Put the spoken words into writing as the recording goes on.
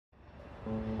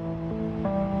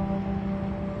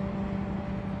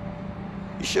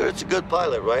You sure it's a good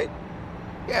pilot, right?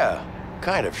 Yeah,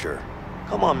 kind of sure.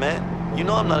 Come on, man. You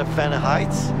know I'm not a fan of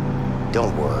heights.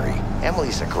 Don't worry.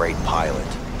 Emily's a great pilot.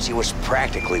 She was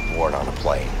practically born on a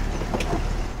plane.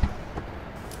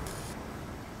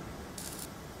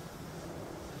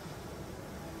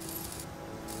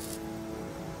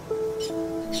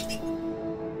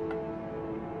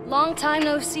 Long time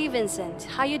no see, Vincent.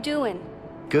 How you doing?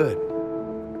 Good.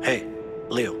 Hey,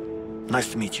 Leo.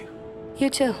 Nice to meet you. You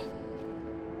too.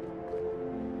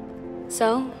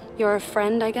 So, you're a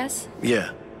friend, I guess?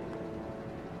 Yeah.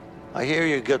 I hear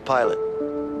you're a good pilot.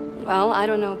 Well, I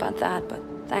don't know about that, but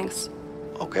thanks.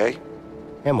 Okay.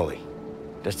 Emily,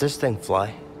 does this thing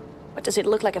fly? What, does it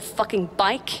look like a fucking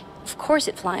bike? Of course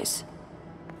it flies.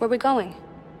 Where we going?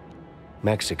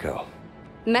 Mexico.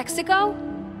 Mexico?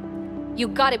 You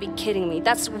gotta be kidding me.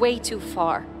 That's way too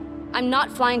far. I'm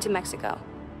not flying to Mexico.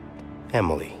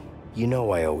 Emily, you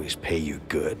know I always pay you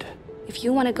good. If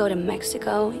you want to go to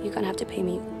Mexico, you're gonna have to pay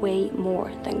me way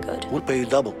more than good. We'll pay you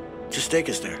double. Just take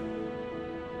us there.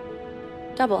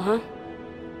 Double, huh?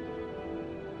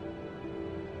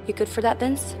 You good for that,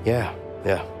 Vince? Yeah.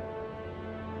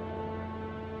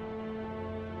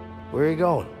 Where are you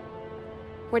going?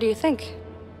 Where do you think?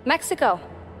 Mexico.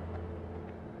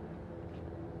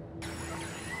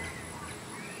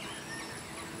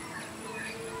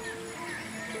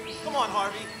 Come on,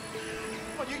 Harvey.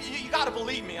 Come on, you gotta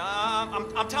believe me.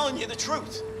 I'm telling you the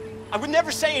truth. I would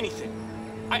never say anything.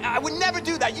 I would never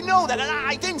do that. You know that, and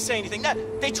I didn't say anything.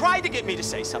 They tried to get me to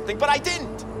say something, but I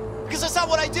didn't. Because that's not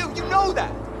what I do. You know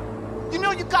that. You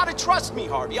know you gotta trust me,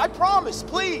 Harvey. I promise.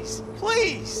 Please.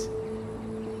 Please.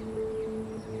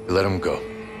 Let him go.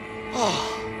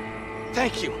 Oh,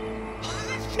 thank you.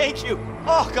 Thank you.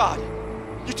 Oh, God.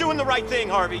 You're doing the right thing,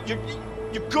 Harvey.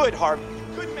 You're good, Harvey.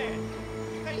 Good man.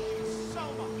 Thank you so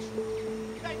much.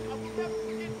 Thank you. I will never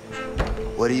forget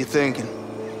this. What are you thinking?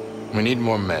 We need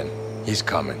more men. He's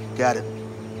coming. Got it.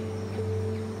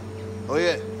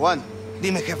 Oye, Juan.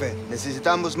 Dime, jefe.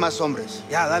 Necesitamos más hombres.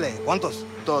 Ya, dale. ¿Cuántos?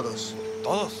 Todos.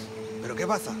 ¿Todos? ¿Pero qué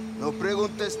pasa? No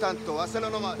preguntes tanto. Hazlo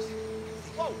nomás.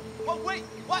 Whoa, wait.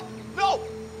 What? No!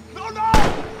 No!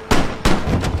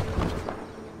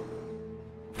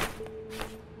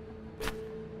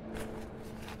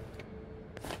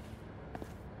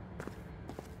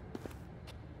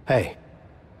 Hey,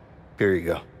 here you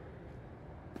go.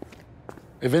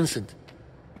 Hey, Vincent.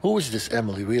 Who is this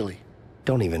Emily, really?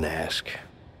 Don't even ask.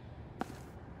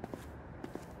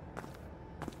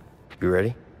 You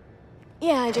ready?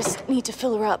 Yeah, I just need to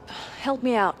fill her up. Help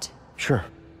me out. Sure.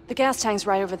 The gas tank's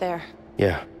right over there.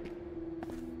 Yeah.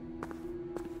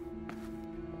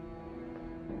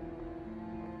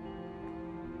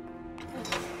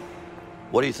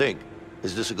 What do you think?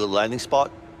 Is this a good landing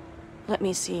spot? Let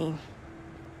me see.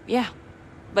 Yeah,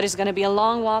 but it's gonna be a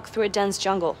long walk through a dense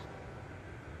jungle.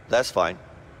 That's fine.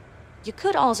 You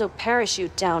could also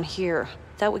parachute down here.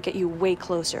 That would get you way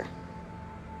closer.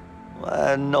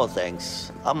 No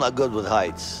thanks. I'm not good with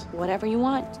heights. Whatever you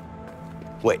want.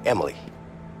 Wait, Emily.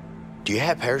 Do you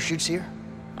have parachutes here?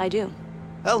 I do.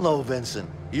 Hell no, Vincent.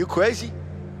 You crazy?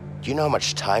 Do you know how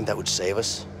much time that would save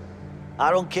us? I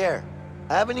don't care.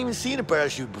 I haven't even seen a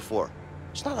parachute before.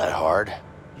 It's not that hard.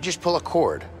 You just pull a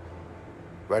cord.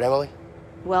 Right, Emily?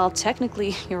 Well,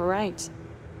 technically, you're right.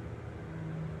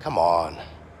 Come on.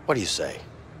 What do you say?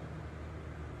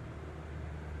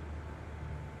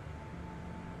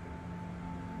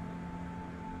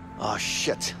 Oh,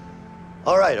 shit.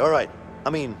 All right. I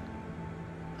mean,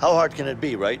 how hard can it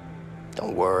be, right?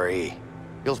 Don't worry.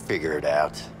 You'll figure it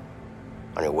out.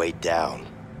 On your way down.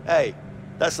 Hey,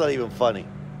 that's not even funny.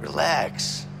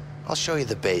 Relax. I'll show you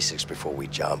the basics before we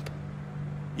jump.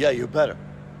 Yeah, you better.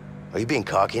 Are you being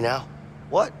cocky now?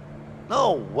 What?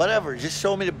 No, whatever. Just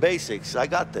show me the basics. I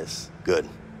got this. Good.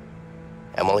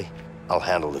 Emily, I'll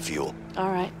handle the fuel.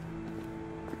 All right.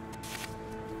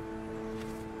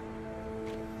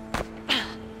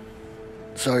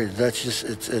 Sorry, that's just,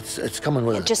 it's coming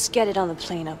with us. Just get it on the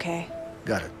plane, okay?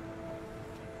 Got it.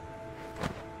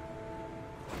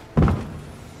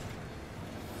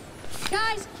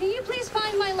 Guys, can you please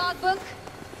find my logbook?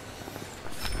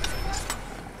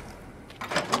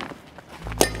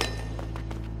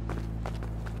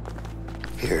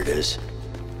 Here it is.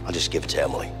 I'll just give it to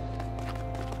Emily.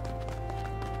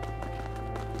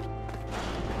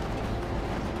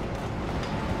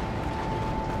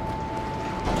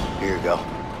 Here you go.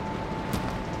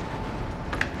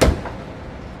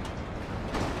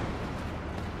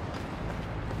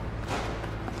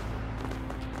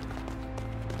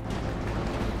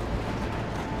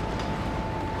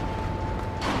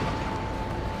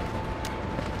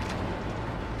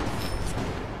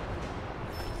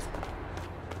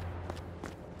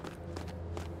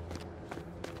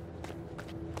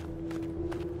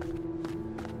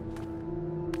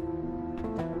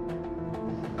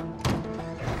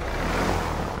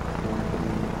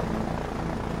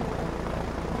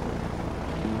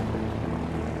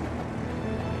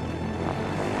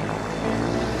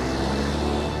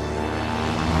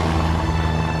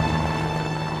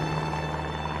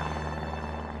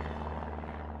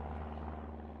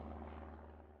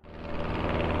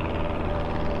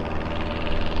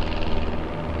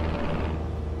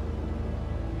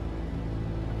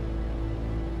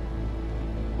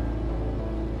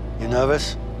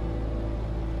 nervous?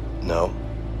 No.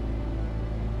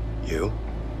 You?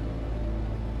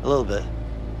 A little bit.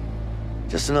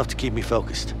 Just enough to keep me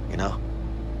focused, you know?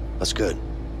 That's good.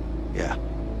 Yeah.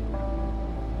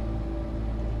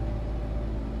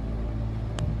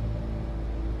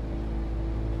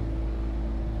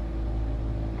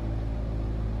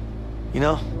 You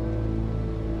know,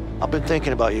 I've been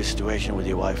thinking about your situation with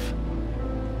your wife.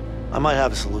 I might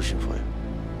have a solution for you.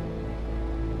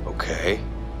 Okay.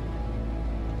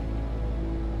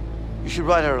 You should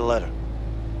write her a letter.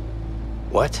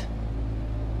 What?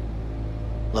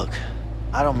 Look,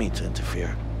 I don't mean to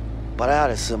interfere, but I had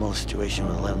a similar situation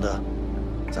with Linda.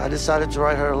 So I decided to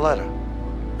write her a letter.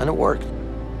 And it worked.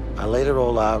 I laid it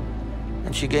all out,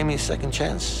 and she gave me a second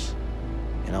chance.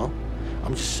 You know?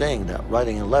 I'm just saying that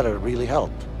writing a letter really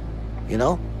helped. You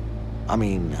know? I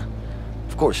mean,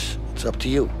 of course, it's up to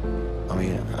you. I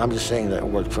mean, I'm just saying that it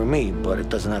worked for me, but it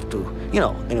doesn't have to, you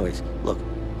know. Anyways, look,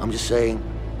 I'm just saying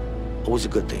it was a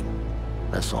good thing.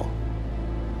 That's all.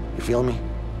 You feel me?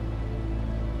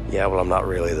 Yeah, well, I'm not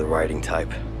really the writing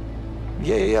type.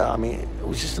 Yeah. I mean, it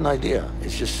was just an idea.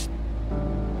 It's just...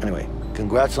 Anyway,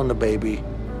 congrats on the baby.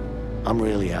 I'm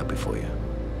really happy for you.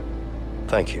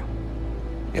 Thank you.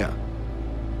 Yeah.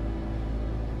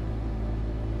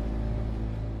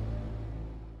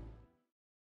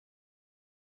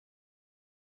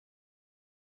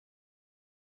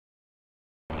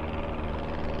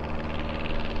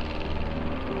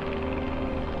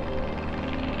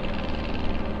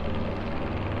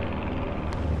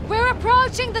 We're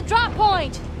approaching the drop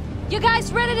point. You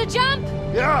guys ready to jump?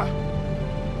 Yeah.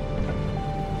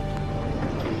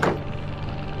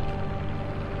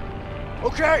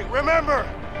 Okay, remember,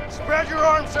 spread your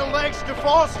arms and legs to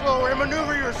fall slower and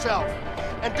maneuver yourself.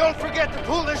 And don't forget to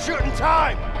pull the shooting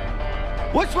time.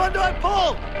 Which one do I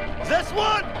pull? This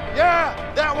one?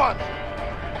 Yeah, that one.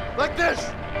 Like this.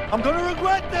 I'm gonna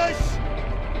regret this.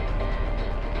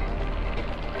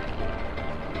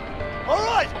 All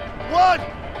right, 1,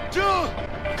 2,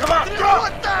 Come on, 3, go!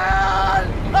 what the hell?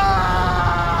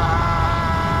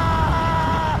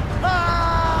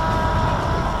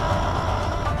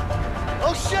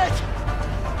 Oh shit!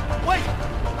 Wait,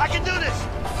 I can do this.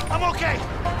 I'm okay.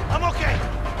 I'm okay.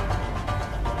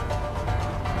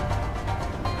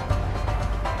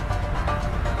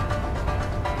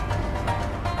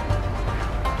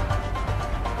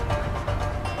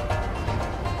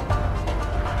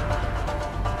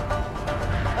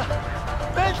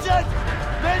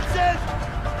 Vincent!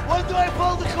 When do I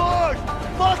pull the cord?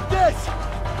 Fuck this!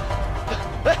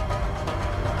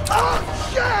 Oh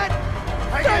shit!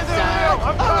 Hang in there, Leo.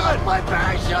 I'm I lost coming. my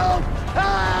parachute!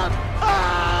 Help!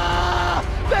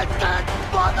 Vincent!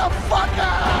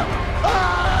 Motherfucker!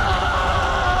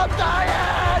 I'm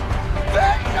dying!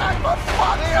 Vincent, for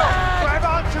fuck's Leo, sake! grab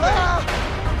onto me.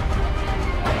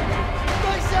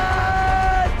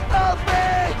 Vincent! Help me!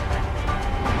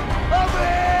 Over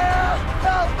here!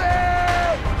 Help me!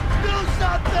 Do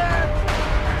something!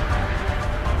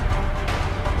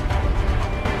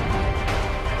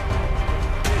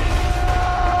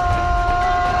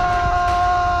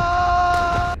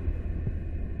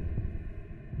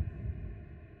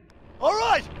 All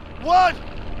right! 1,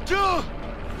 2,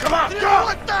 Come on, 3, go!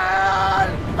 what the hell?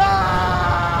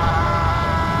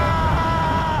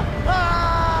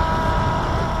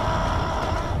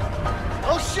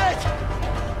 Oh shit!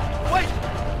 Wait,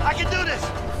 I can do this.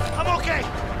 I'm okay.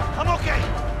 I'm okay.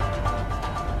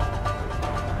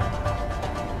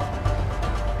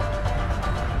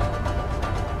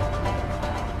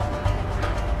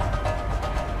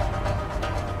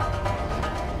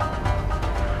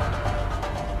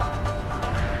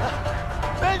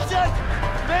 Vincent!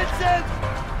 Vincent!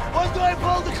 When do I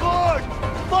pull the cord?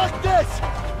 Fuck this!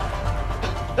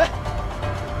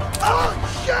 Oh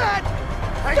shit!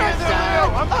 Hang in there, Leo.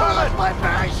 I'm I lost coming. my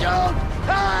parachute!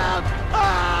 Help!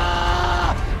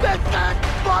 Vincent!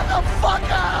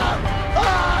 Motherfucker!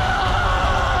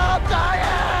 I'm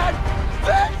dying!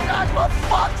 Vincent, for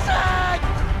fuck's sake!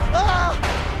 Help!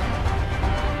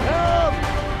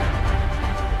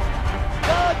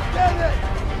 God damn it!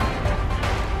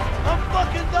 I'm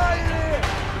fucking dying here!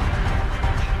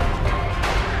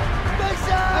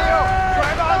 Vincent! Leo,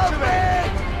 grab onto Help me.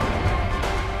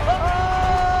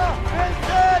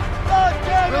 Vincent! God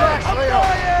damn it! Relax, I'm Leo.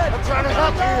 dying! I'm trying to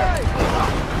help you here.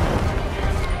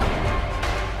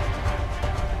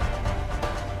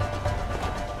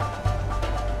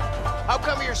 How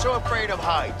come you're so afraid of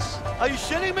heights? Are you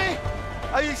shitting me?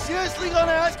 Are you seriously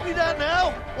gonna ask me that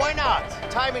now? Why not?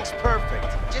 Timing's perfect.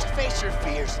 Just face your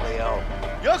fears, Leo.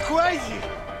 You're crazy!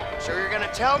 So you're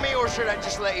gonna tell me, or should I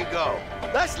just let you go?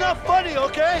 That's not funny,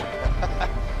 okay?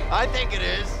 I think it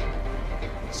is.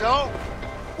 So?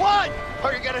 What?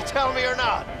 Are you gonna tell me or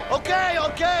not? Okay,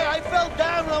 I fell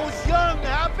down when I was young.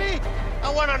 Happy? I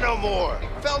wanna know more.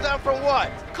 Fell down from what?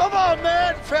 Come on,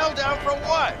 man! Fell down from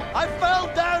what? I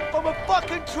fell down from a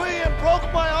fucking tree and broke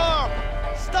my arm!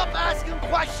 Stop asking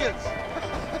questions!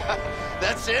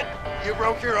 That's it? You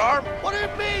broke your arm? What do you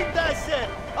mean, that's it?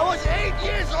 I was 8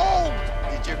 years old!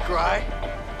 Did you cry?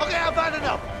 Okay, I've had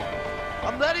enough.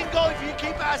 I'm letting go if you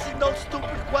keep asking those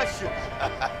stupid questions.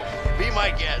 Be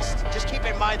my guest. Just keep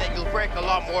in mind that you'll break a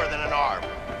lot more than an arm.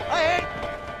 I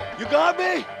ain't... You got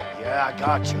me? Yeah, I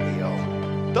got you,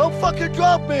 Leo. Don't fucking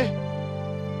drop me!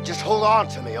 Just hold on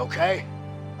to me, okay?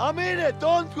 I mean it,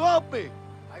 don't drop me!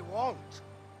 I won't.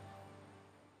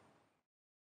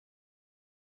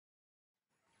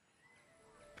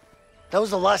 That was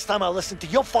the last time I listened to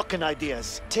your fucking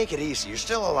ideas. Take it easy. You're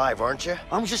still alive, aren't you?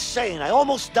 I'm just saying, I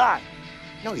almost died.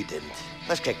 No, you didn't.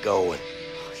 Let's get going.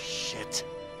 Oh, shit.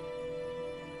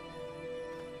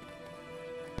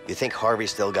 You think Harvey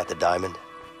still got the diamond?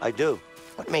 I do.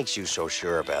 What makes you so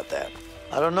sure about that?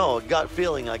 I don't know, a gut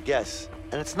feeling, I guess.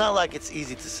 And it's not like it's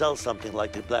easy to sell something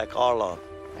like the Black Arlong.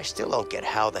 I still don't get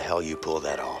how the hell you pull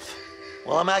that off.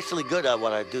 Well, I'm actually good at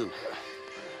what I do.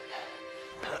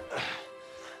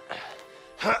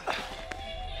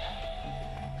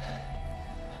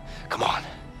 Come on.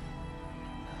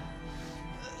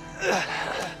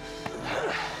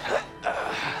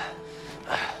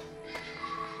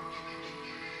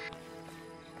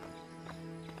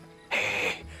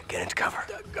 Hey, get into cover.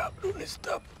 Cabrón,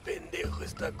 está pendejo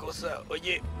esta cosa.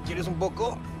 Oye, ¿quieres un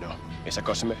poco? No. Esa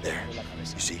cosa me... There.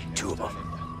 You see, 2 of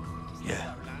them.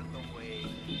 Yeah.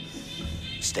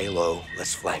 Stay low.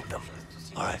 Let's flank them.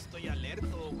 All right. Estoy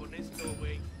alerto con esto,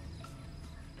 güey.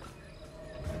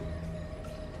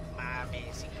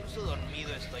 Mames, incluso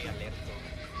dormido estoy alerto.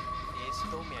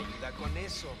 Esto me ayuda con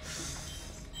eso.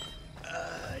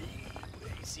 Ay,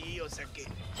 güey, sí, o sea que...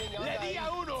 ¡Le di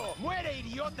a uno! ¡Muere,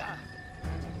 idiota!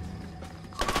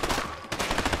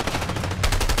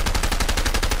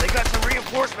 They got some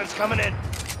reinforcements coming in.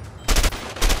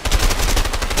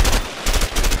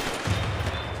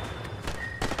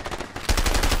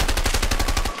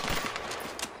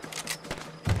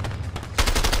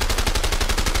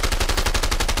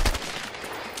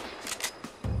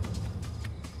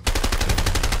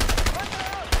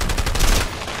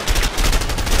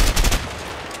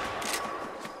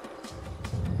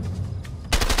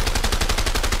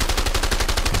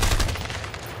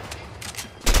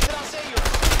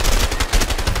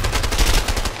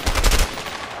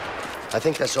 I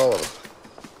think that's all of them.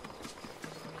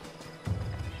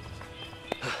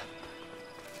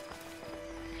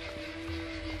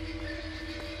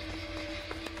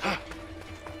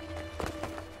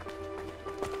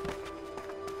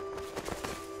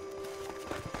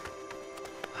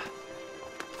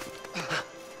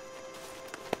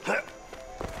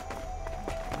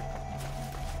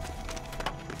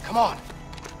 Come on.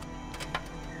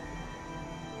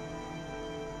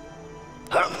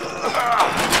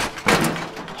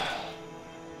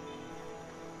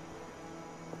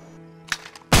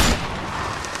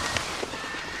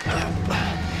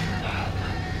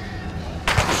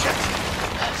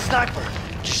 Sniper!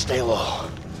 Just stay low.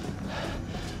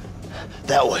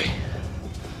 That way.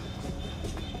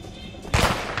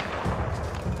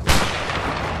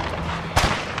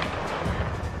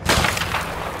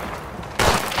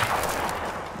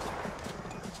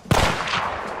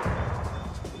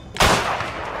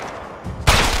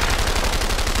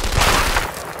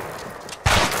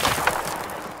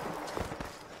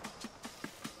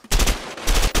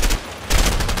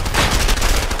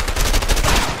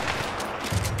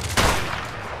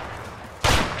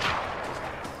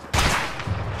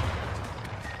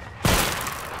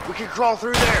 We can crawl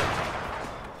through there.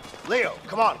 Leo,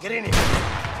 come on, get in here.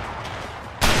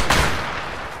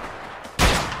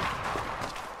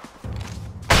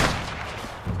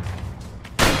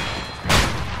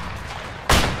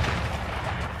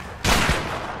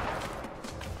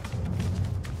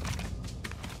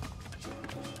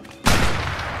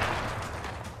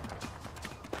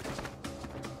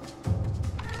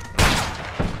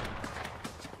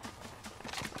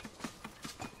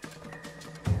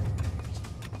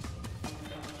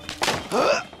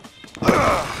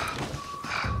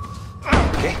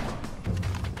 Okay.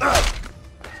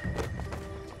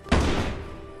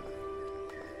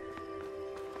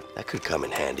 That could come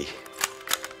in handy.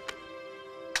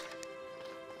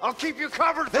 I'll keep you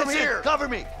covered from That's here. it, cover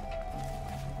me!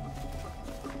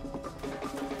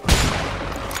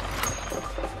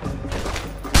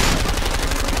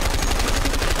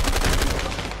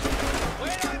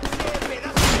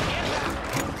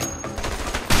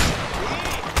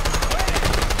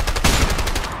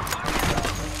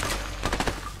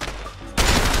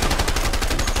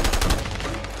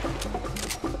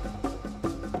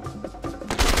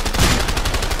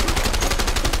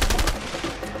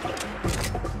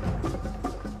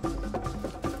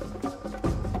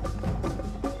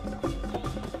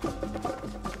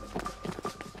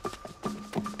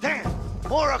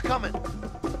 More are coming!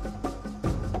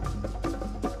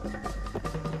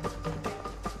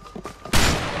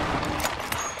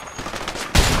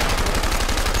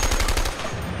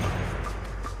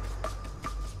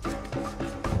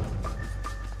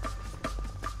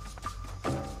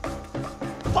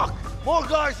 Fuck! More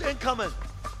guards incoming!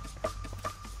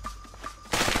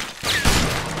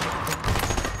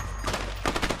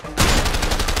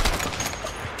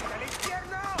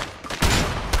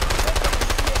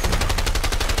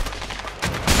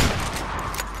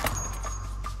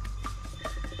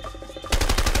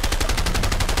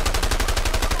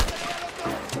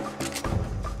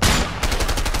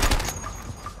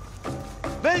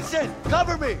 Vincent,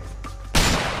 cover me!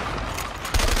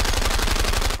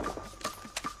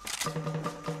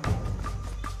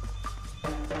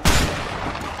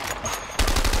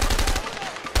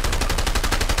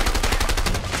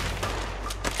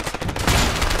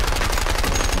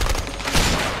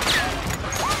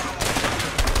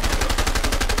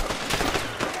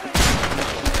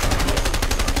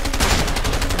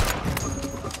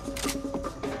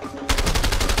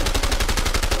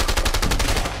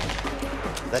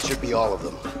 That should be all of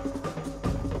them.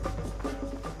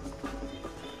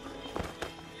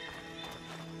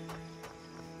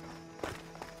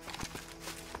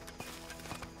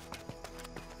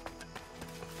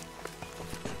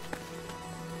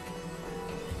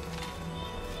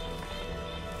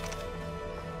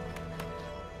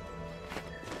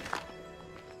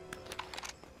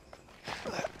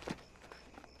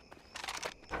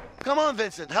 Come on,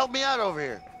 Vincent, help me out over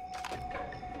here.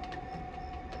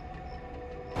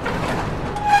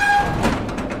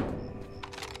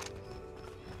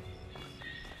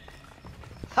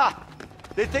 Ha!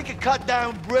 They think a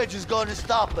cut-down bridge is going to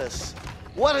stop us.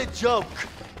 What a joke!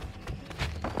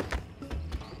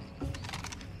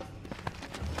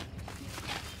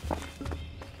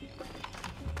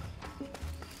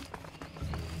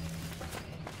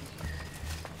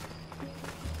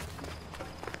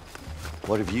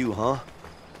 What of you, huh?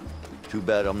 Too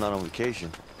bad I'm not on vacation.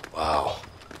 Wow.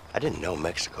 I didn't know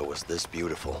Mexico was this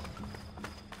beautiful.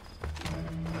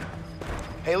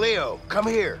 Hey, Leo, come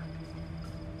here.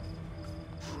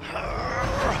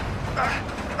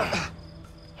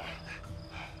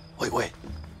 Wait.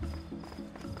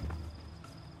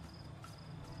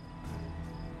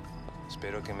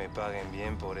 Espero que me paguen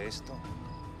bien por esto.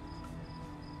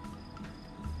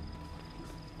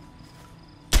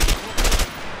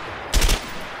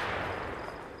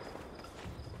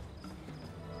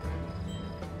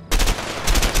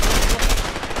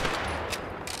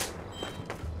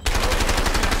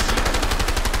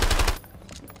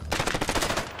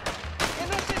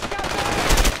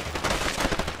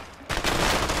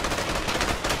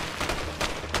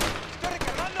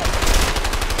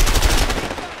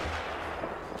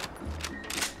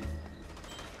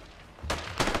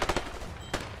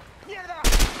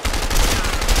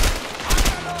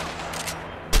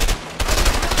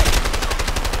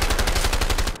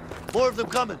 More of them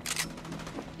coming.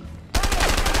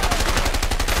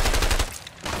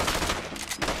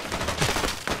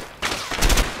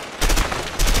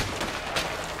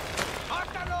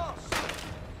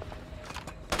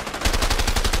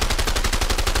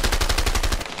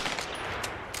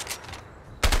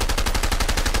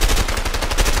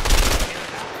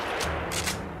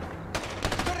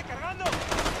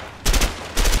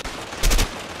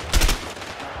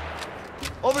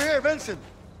 Over here, Vincent.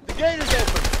 The gate is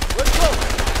open. Let's go.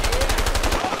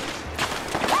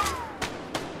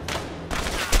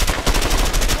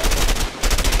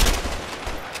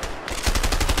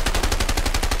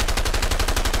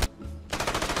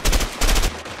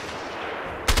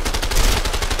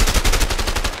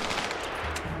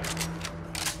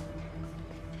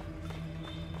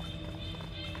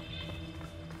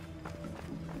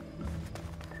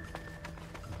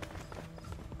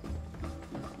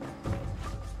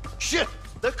 Shit!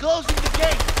 They're closing the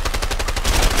gate!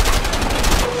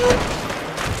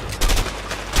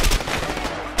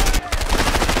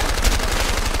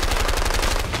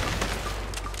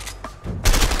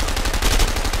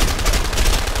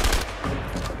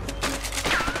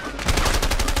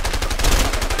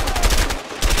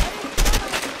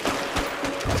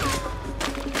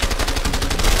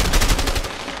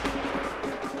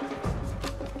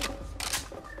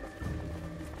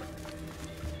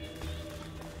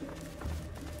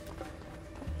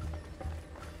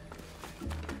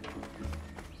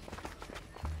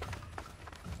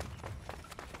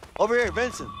 Over here,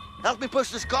 Vincent. Help me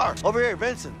push this car. Over here,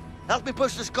 Vincent. Help me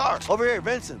push this car. Over here,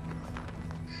 Vincent.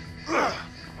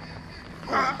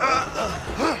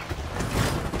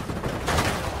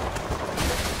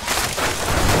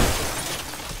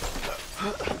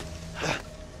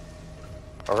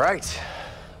 All right.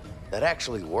 That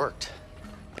actually worked.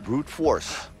 Brute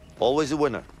force. Always a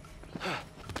winner.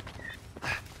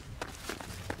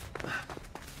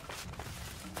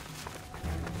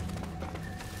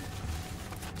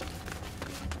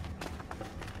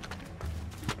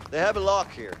 They have a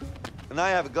lock here, and I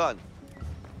have a gun.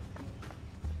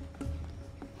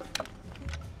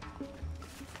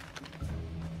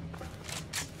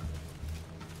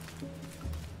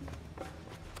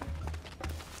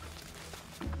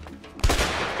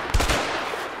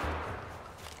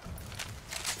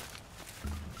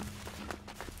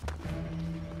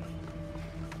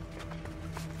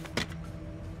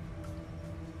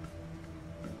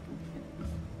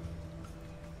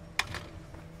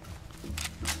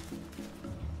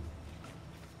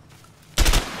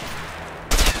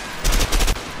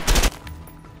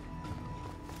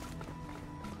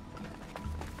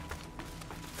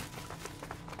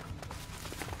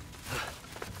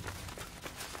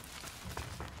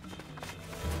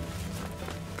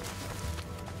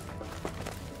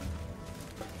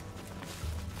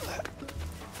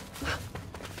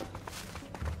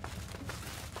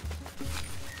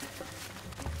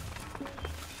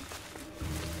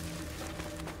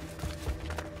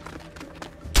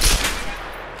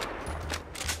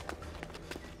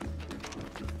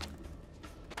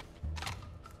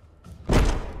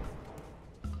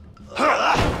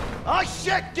 Oh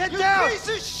shit! Get down! Piece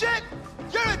of shit!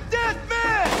 You're a dead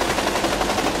man!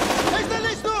 ¡Está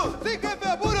listo! ¡Sí, jefe!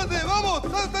 ¡Apúrate! ¡Vamos!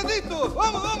 ¡Están listos!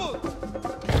 ¡Vamos, vamos!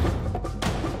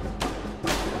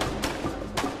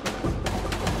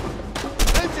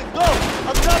 Vincent, go!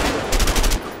 I'm coming!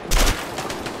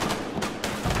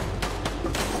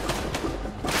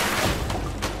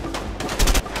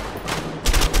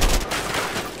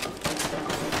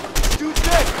 It's too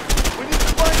thick! We need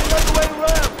to find another way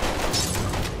around!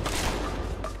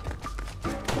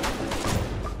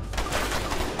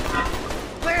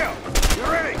 Leo!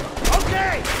 You're ready!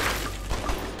 Okay!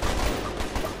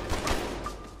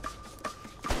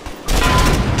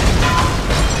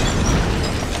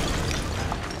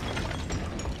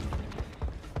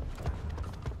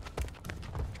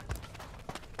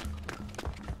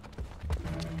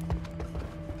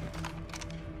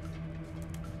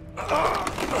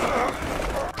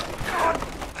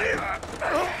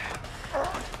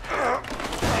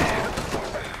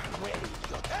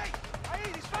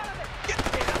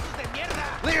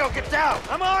 Leo, get down!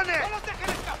 I'm on it! ¡No los dejen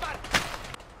escapar!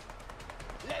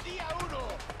 ¡Le di a uno!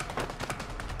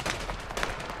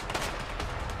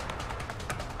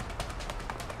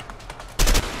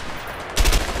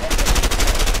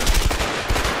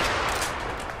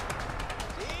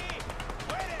 ¡Sí!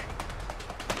 ¡Muere!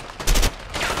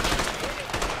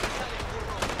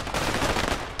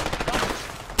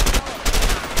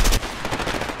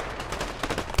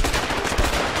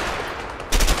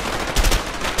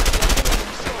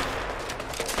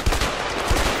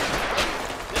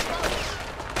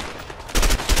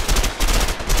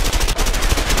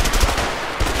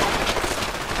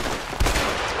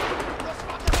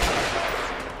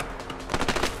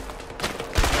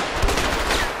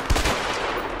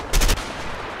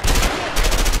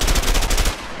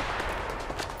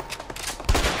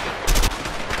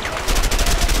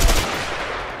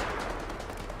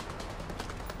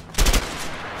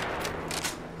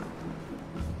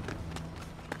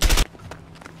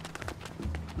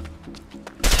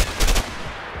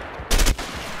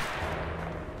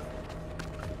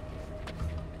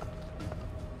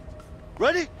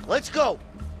 Ready? Let's go!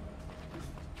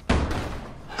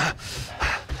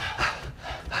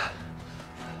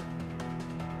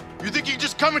 You think you can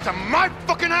just come into my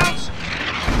fucking house?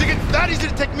 You think it's that easy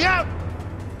to take me out?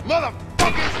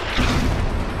 Motherfuckers!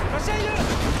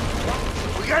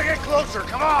 We gotta get closer,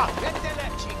 come on! ¡Vete a la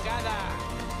chingada!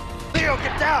 Leo,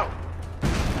 get down!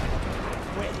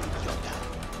 ¡Muere, idiota!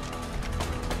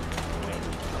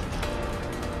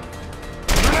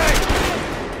 Grenade!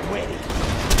 ¡Muere!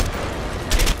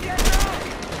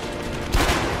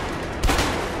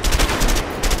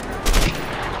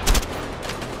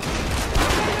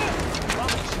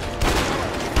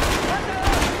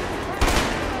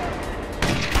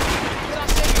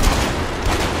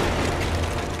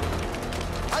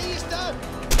 Ahí están!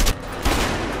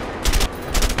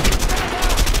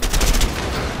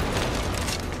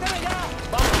 ¡Están ahí!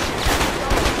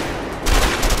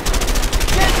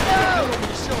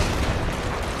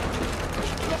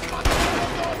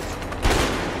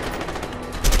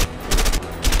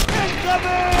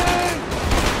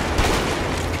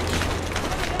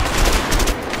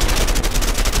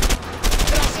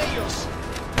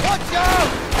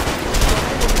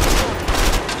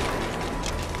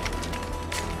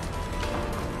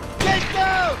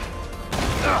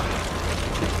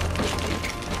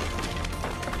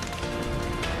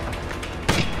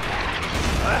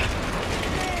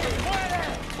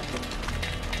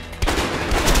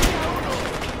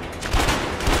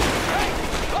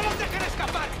 ¡No los dejen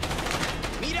escapar!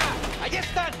 ¡Mira! ¡Ahí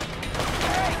están!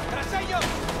 ¡Hey! ¡Tras ellos!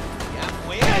 ¡Ya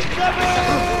fue!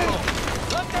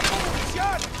 ¡No tengo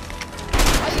munición!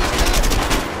 ¡Ahí están!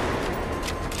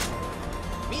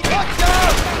 ¡Mira!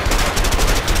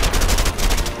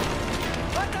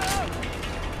 ¡Mátalo!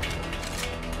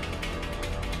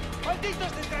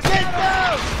 ¡Malditos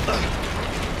desgraciados!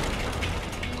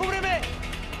 ¡Cúbreme!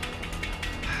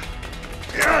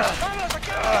 ¡Vamos,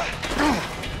 acá!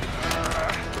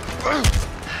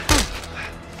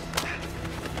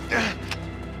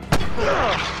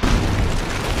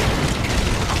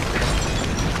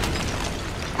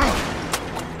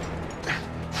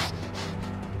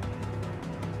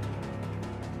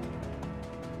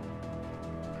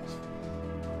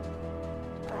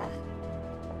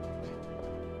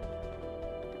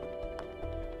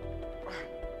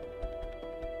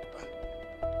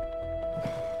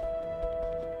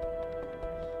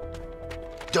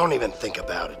 Don't even think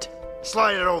about it.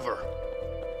 Slide it over.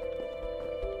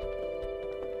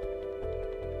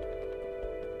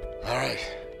 All right.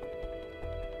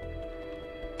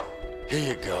 Here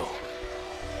you go.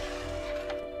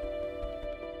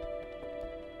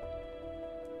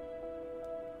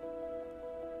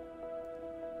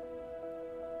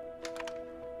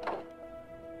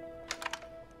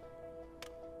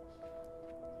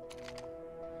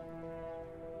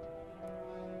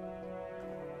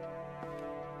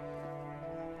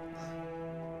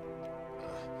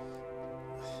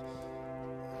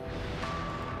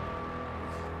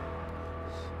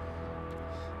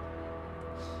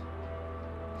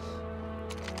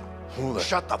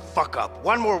 Shut the fuck up.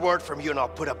 One more word from you and I'll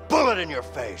put a bullet in your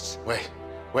face. Wait.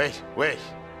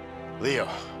 Leo.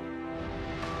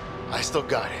 I still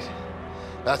got it.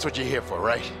 That's what you're here for,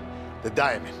 right? The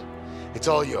diamond. It's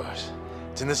all yours.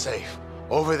 It's in the safe.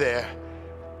 Over there.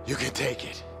 You can take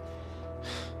it.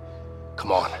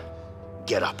 Come on.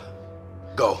 Get up.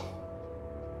 Go.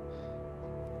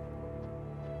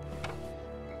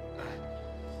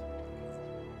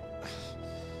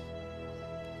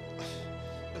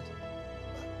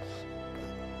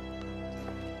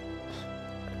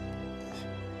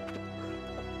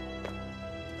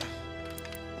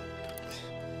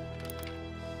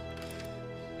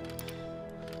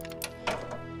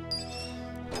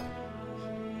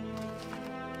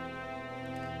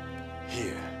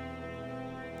 Here,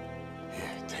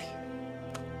 take it.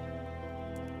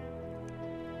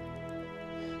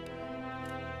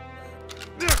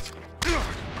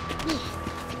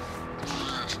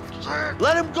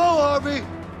 Let him go, Harvey!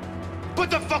 Put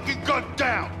the fucking gun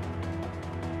down!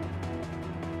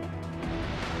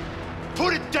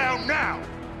 Put it down now!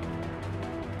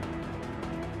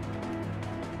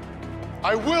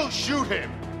 I will shoot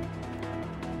him!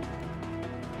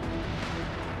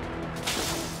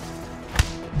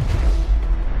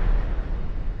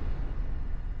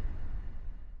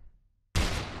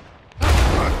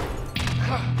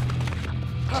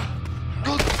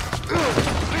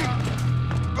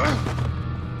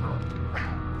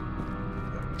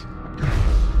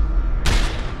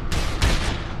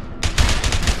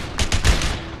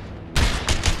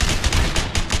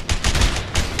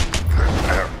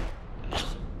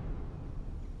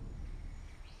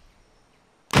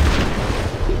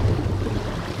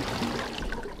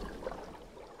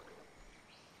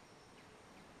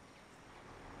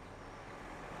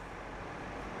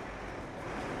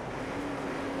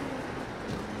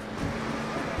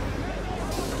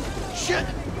 Shit!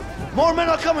 More men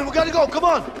are coming, we gotta go, come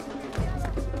on!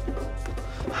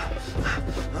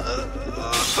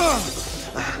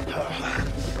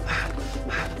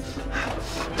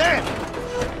 Dan!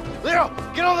 Leo,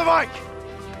 get on the bike!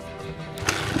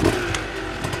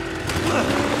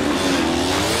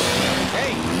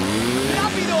 ¡Hey!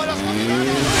 ¡Rápido! ¡A los combinados!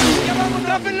 ¡Ya vamos!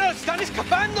 ¡Trápenlos! ¡Están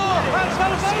escapando!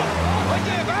 ¡Vamos!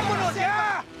 ¡Oye, vámonos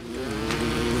ya!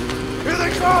 Here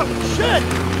they come! Shit!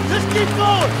 Just keep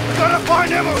going! We gotta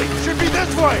find Emily! Should be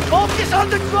this way! Focus on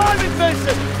the driving,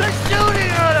 Vincent! They're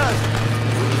shooting at us!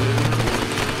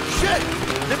 Shit!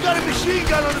 They've got a machine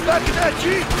gun on the back of that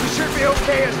Jeep! We should be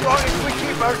okay as long as we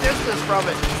keep our distance from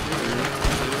it.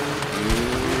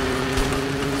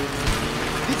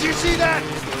 Did you see that?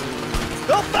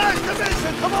 Go faster,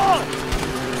 Vincent! Come on!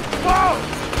 Whoa!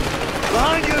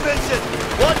 Behind you, Vincent!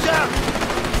 Watch out!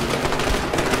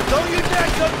 Don't you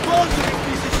dare come closer, you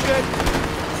piece of shit!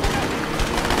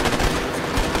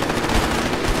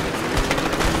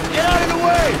 Get out of the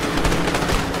way!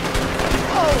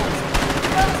 Oh!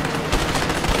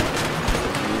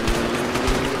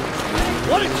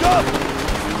 gotta jump!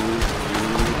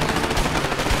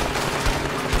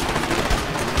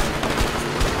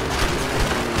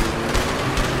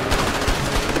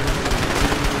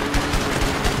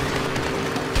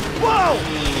 Whoa!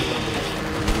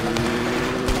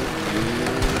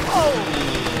 Oh!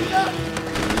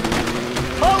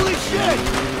 Holy shit!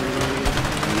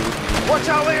 Watch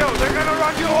out, Leo! They're gonna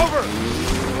run you over!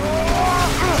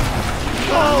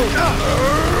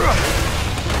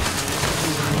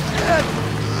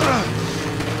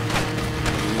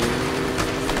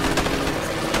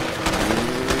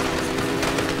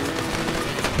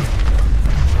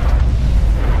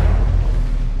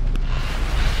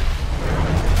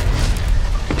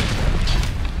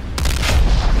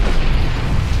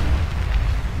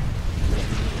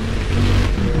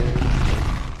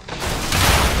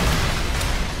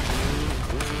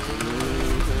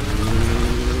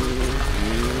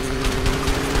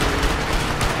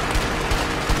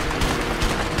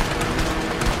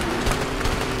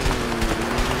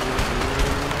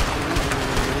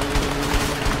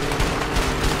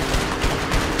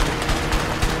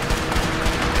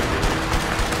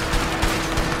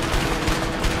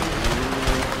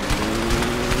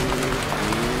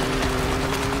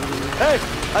 Hey,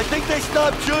 I think they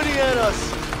stopped shooting at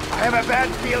us. I have a bad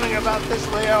feeling about this,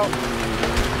 Leo.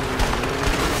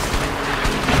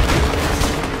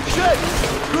 Shit!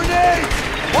 Grenades!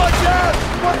 Watch out!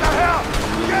 What the hell?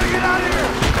 We gotta get out of here!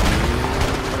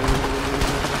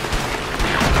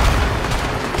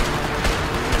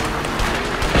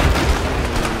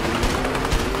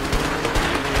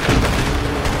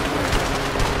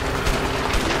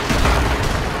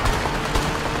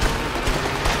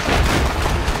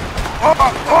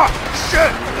 Oh,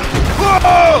 shit!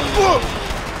 Whoa!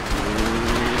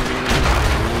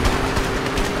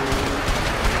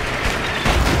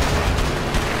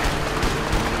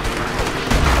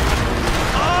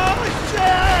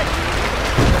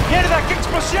 ¡Mierda, qué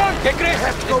explosión! ¿Qué crees? I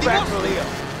have to go back for Leo.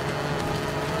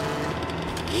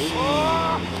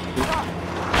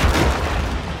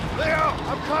 Leo,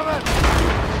 I'm coming!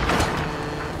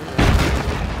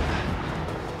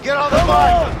 Get on the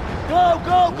bike! Go,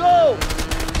 go, go!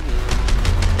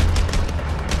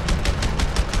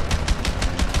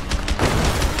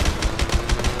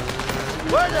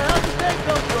 Where the hell did they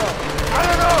come from? I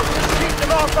don't know! Just keep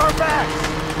them off our backs!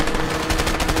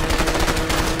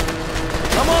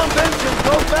 Come on, Vincent,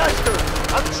 go faster!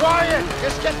 I'm trying!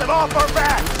 Just get them off our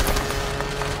backs!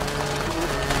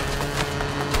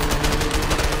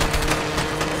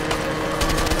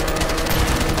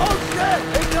 Oh shit!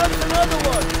 Here comes another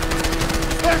one!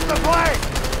 There's the plane!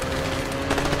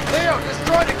 Leo,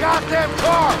 destroy the goddamn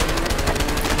car!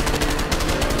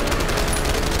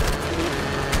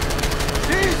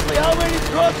 Seriously, how many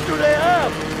trucks do they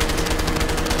have?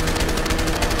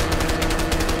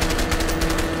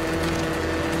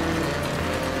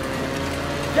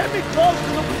 Get me close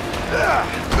to the...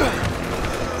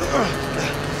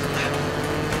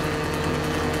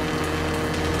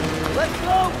 Let's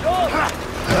go, go!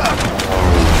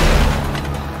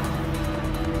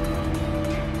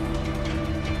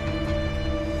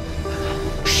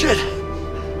 Shit!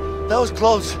 That was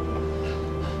close.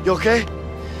 You okay?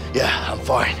 Yeah, I'm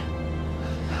fine.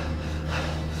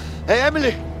 Hey,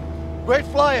 Emily! Great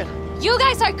flying! You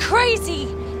guys are crazy!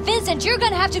 Vincent, you're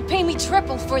gonna have to pay me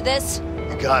triple for this.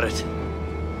 You got it.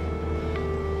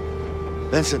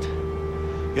 Vincent,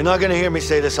 you're not gonna hear me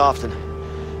say this often,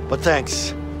 but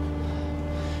thanks.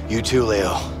 You too,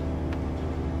 Leo.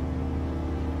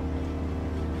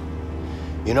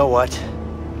 You know what?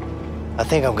 I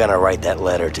think I'm gonna write that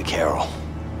letter to Carol.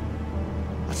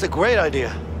 That's a great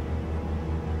idea.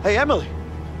 Hey, Emily,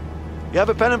 you have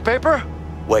a pen and paper?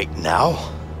 Wait, now?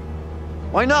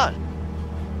 Why not?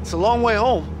 It's a long way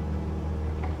home.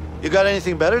 You got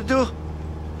anything better to do?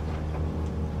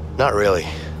 Not really.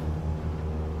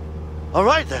 All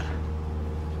right, then.